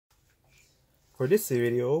For this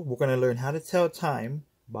video, we're going to learn how to tell time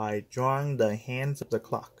by drawing the hands of the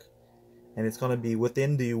clock. And it's going to be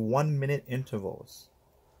within the 1 minute intervals.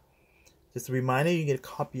 Just a reminder, you can get a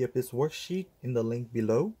copy of this worksheet in the link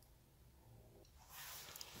below.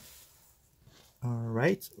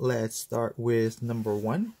 Alright, let's start with number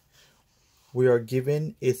 1. We are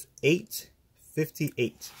given is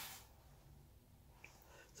 8:58.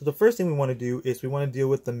 So the first thing we want to do is we want to deal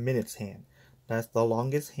with the minutes hand. That's the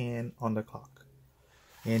longest hand on the clock.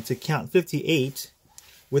 And to count 58,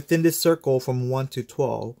 within this circle from 1 to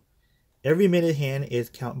 12, every minute hand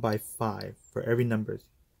is counted by 5 for every number.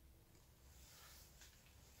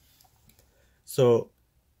 So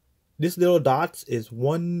this little dots is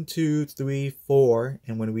 1, 2, 3, 4,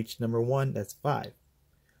 and when we reach number 1, that's 5.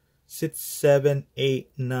 6, 7,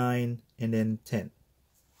 8, 9, and then 10.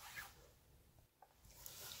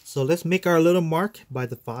 So let's make our little mark by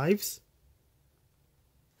the 5s.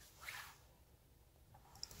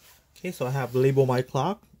 Okay, so I have labeled my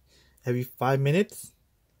clock. Every 5 minutes,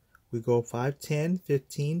 we go 5, 10,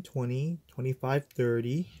 15, 20, 25,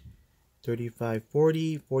 30, 35,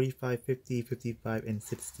 40, 45, 50, 55, and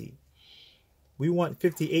 60. We want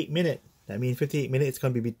 58 minutes. That means 58 minutes is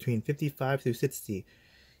going to be between 55 to 60.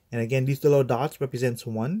 And again, these little dots represents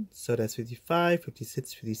 1. So that's 55,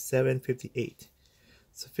 56, 57, 58.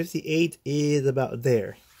 So 58 is about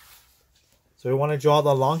there. So we want to draw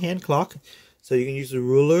the long hand clock. So you can use a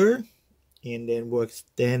ruler, and then we'll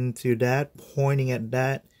extend to that, pointing at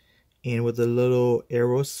that, and with a little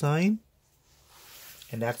arrow sign.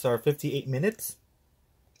 And that's our 58 minutes.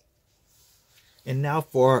 And now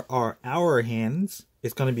for our hour hands,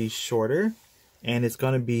 it's going to be shorter, and it's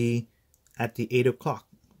going to be at the 8 o'clock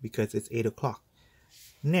because it's 8 o'clock.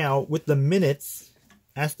 Now with the minutes,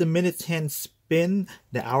 as the minutes hand spin,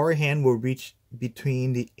 the hour hand will reach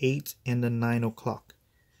between the 8 and the 9 o'clock.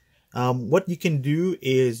 What you can do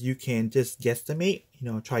is you can just guesstimate,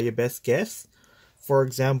 try your best guess. For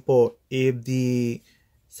example, if the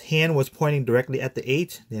hand was pointing directly at the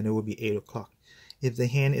 8, then it would be 8 o'clock. If the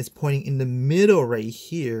hand is pointing in the middle right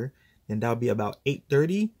here, then that would be about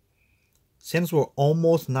 8:30. Since we're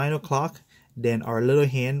almost 9 o'clock, then our little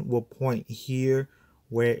hand will point here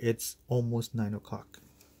where it's almost 9 o'clock.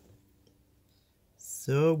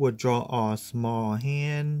 So we'll draw our small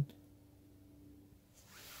hand.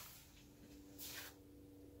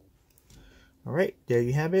 Alright, there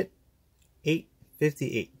you have it,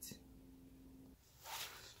 8:58.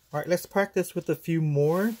 Alright, let's practice with a few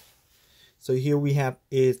more. So here we have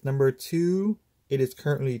is number 2. It is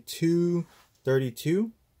currently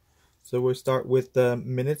 2:32. So we'll start with the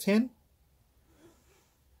minutes hand.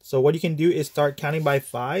 So what you can do is start counting by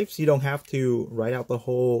 5. So you don't have to write out the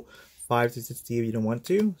whole 5 to 60 if you don't want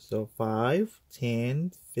to. So 5,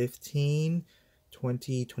 10, 15,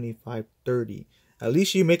 20, 25, 30. At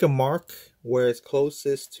least you make a mark where it's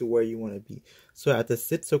closest to where you want to be. So at the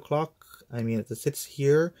 6 o'clock, at the 6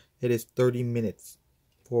 here, it is 30 minutes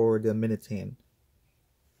for the minutes hand.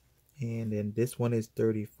 And then this one is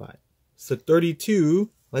 35. So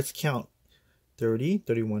 32, let's count. 30,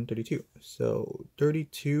 31, 32. So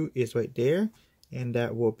 32 is right there. And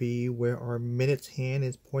that will be where our minutes hand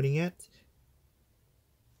is pointing at.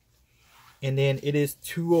 And then it is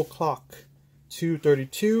 2 o'clock.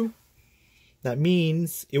 2:32. That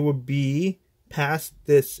means it would be past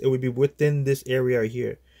this, it would be within this area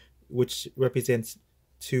here, which represents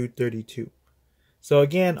 2:32. So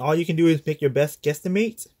again, all you can do is make your best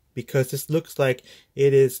guesstimate, because this looks like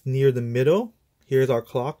it is near the middle. Here's our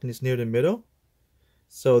clock, and it's near the middle.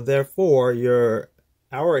 So therefore, your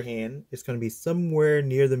hour hand is going to be somewhere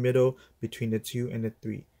near the middle between the 2 and the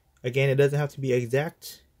 3. Again, it doesn't have to be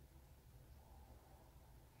exact.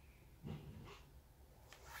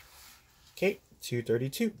 Okay,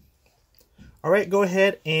 2:32. Alright, go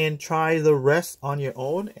ahead and try the rest on your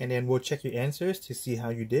own, and then we'll check your answers to see how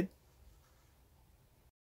you did.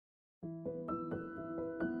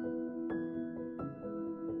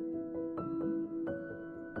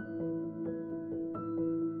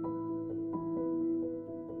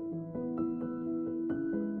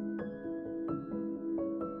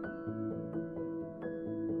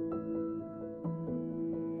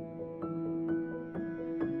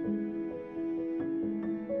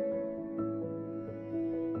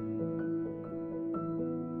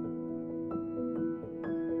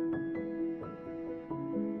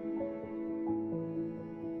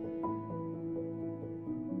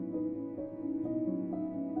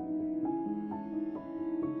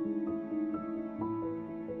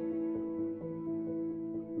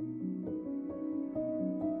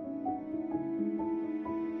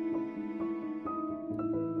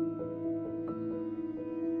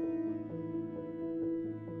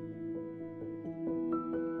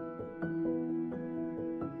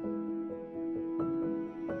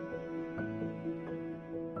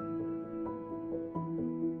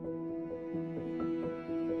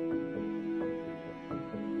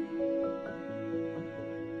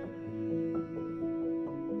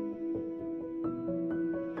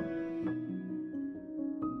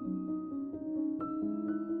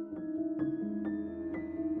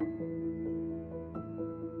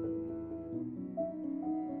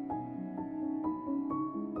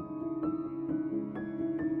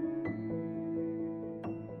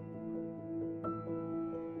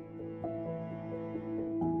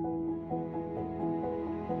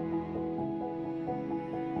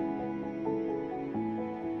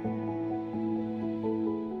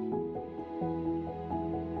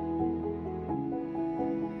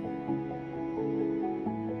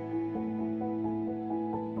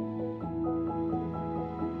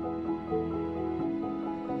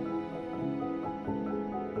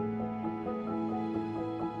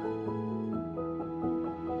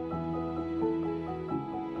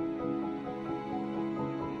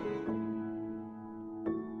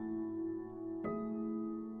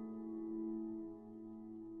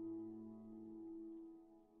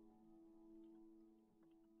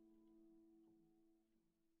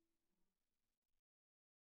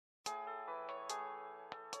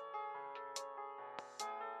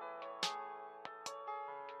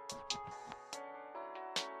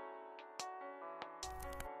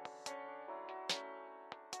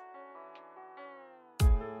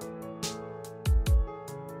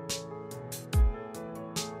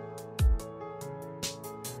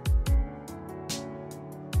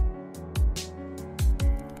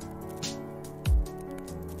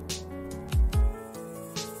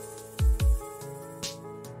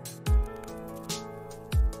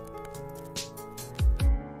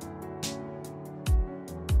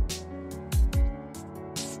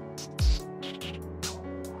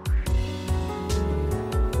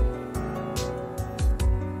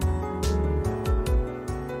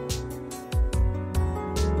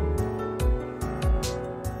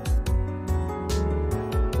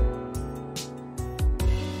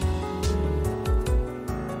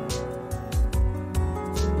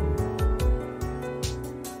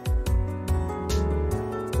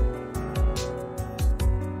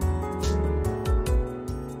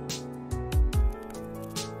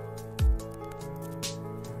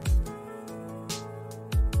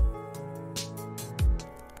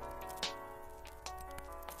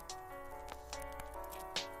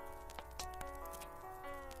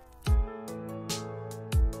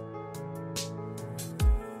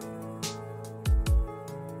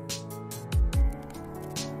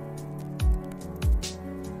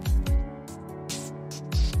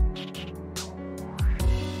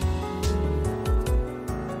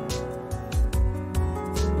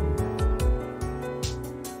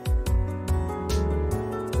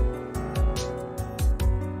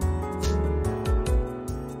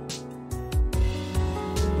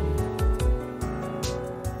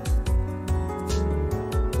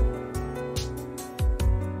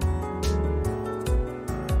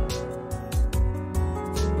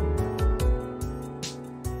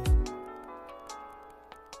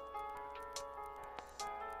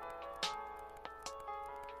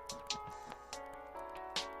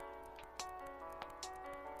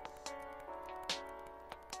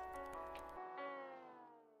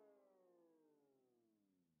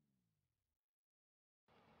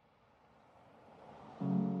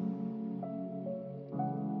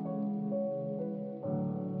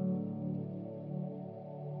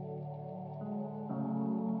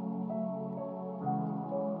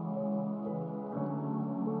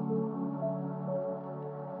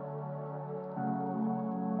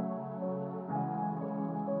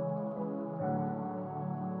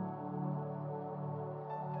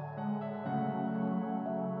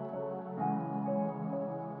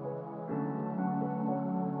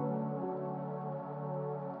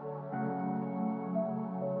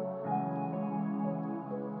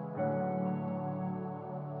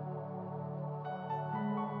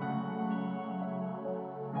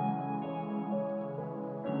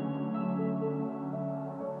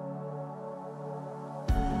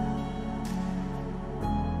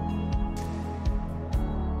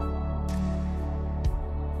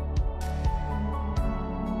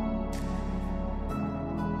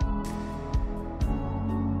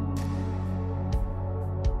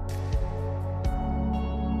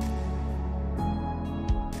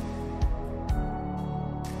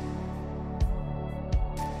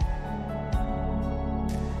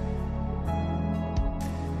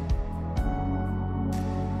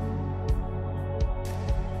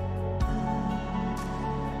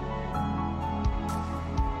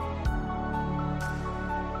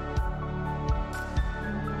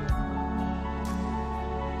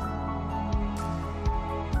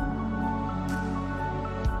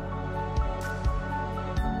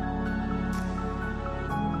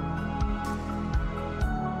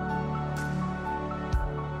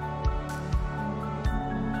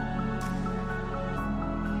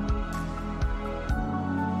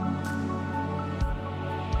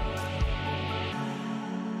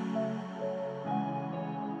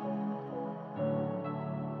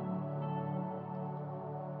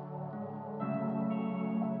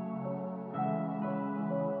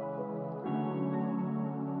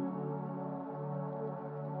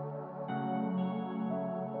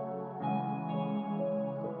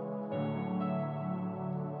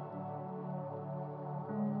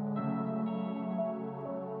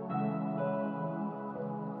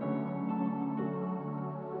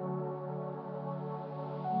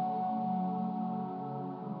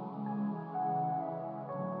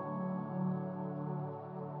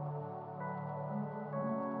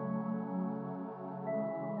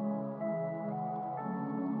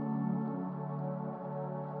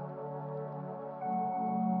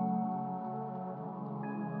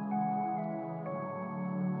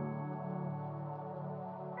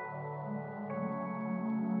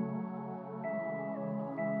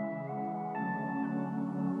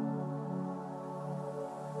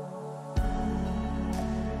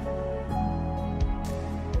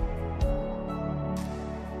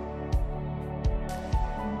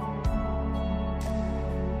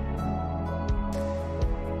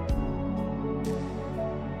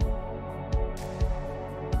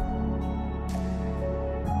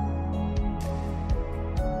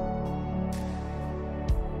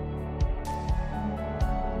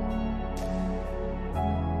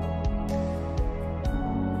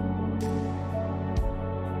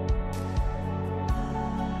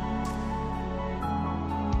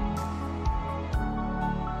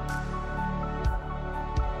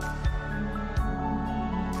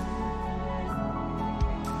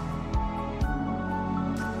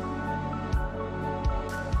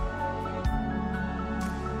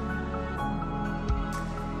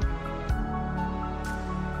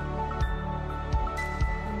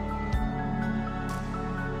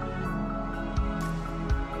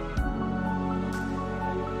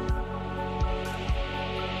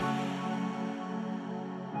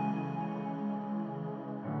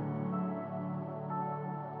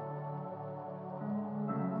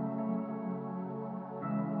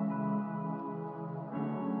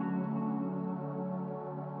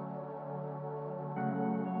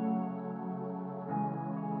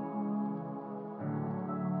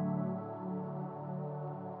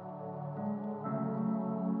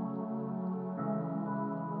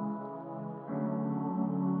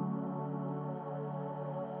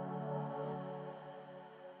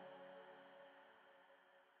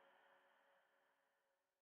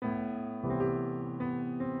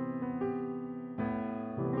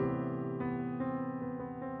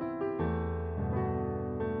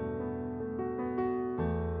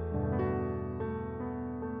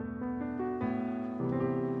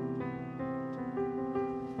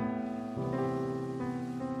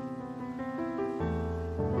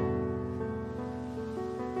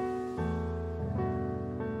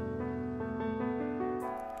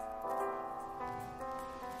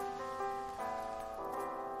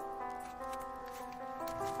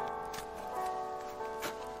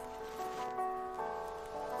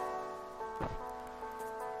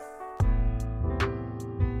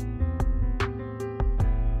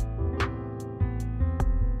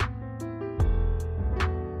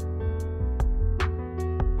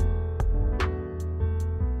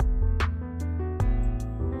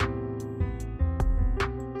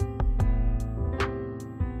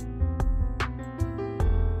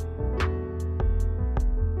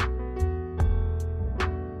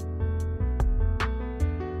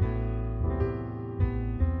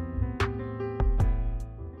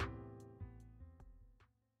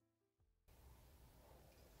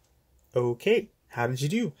 Okay, how did you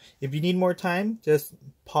do? If you need more time, just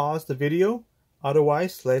pause the video.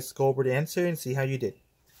 Otherwise, let's go over the answer and see how you did.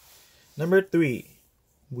 Number 3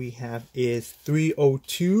 we have is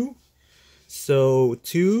 302. So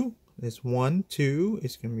 2 is 1, 2.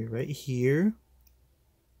 It's going to be right here.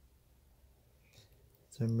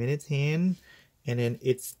 So minute hand. And then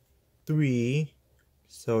it's 3.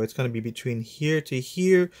 So it's going to be between here to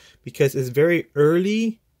here. Because it's very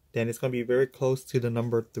early, then it's going to be very close to the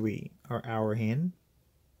number 3, our hour hand.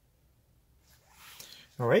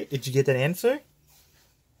 Alright, did you get that answer?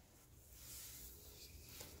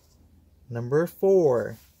 Number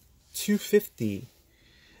 4, 250.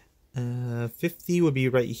 50 would be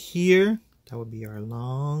right here. That would be our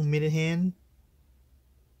long minute hand.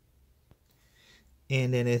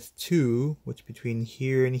 And then it's 2, which between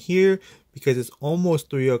here and here, because it's almost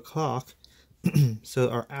 3 o'clock. So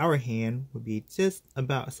our hour hand would be just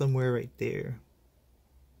about somewhere right there.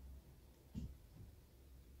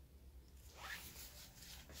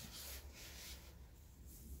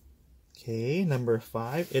 Okay, number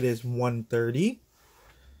 5, it is 1:30.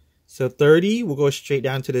 So 30, we'll go straight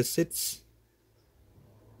down to the 6.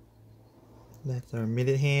 That's our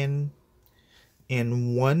minute hand.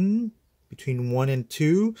 And 1, between 1 and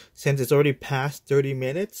 2, since it's already past 30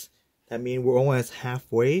 minutes, that means we're almost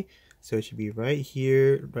halfway. So it should be right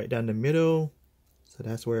here, right down the middle. So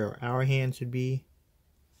that's where our hour hand should be.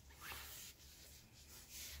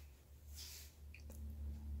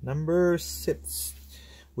 Number 6,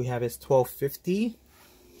 we have is 1250.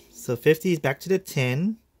 So 50 is back to the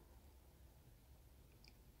 10.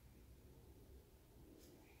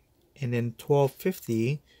 And then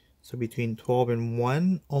 1250, so between 12 and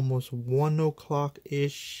 1, almost 1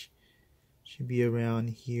 o'clock-ish. Should be around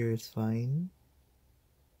here is fine.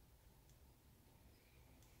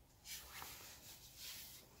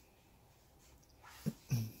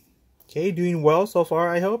 Okay, doing well so far,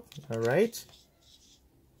 I hope. All right.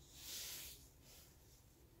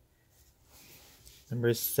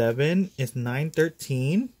 Number 7 is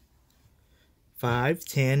 9:13. 5,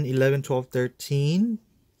 10, 11, 12, 13.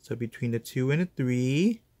 So between the 2 and the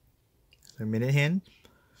 3, our minute hand,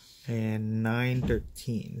 and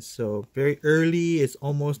 9:13. So very early, it's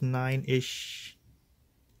almost 9-ish.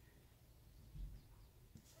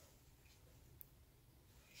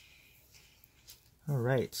 All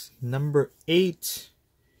right, number 8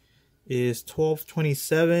 is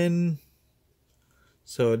 12:27.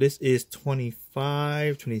 So this is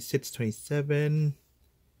 25, 26, 27.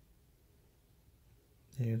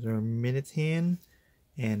 There's our minute hand.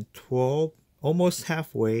 And 12, almost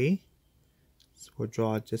halfway. So we'll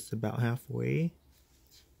draw just about halfway.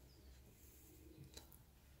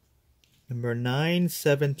 Number 9,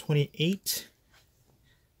 7:28.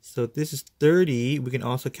 So this is 30. We can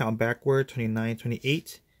also count backward, 29,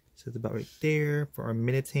 28. So it's about right there for our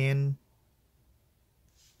minute hand.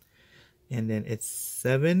 And then it's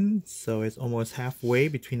 7. So it's almost halfway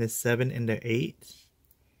between the 7 and the 8.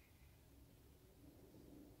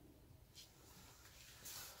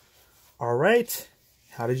 All right,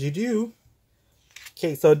 how did you do?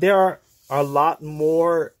 Okay, so there are a lot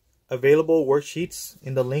more available worksheets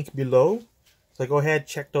in the link below. So go ahead,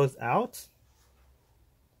 check those out.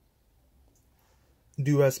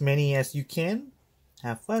 Do as many as you can.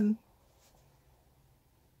 Have fun.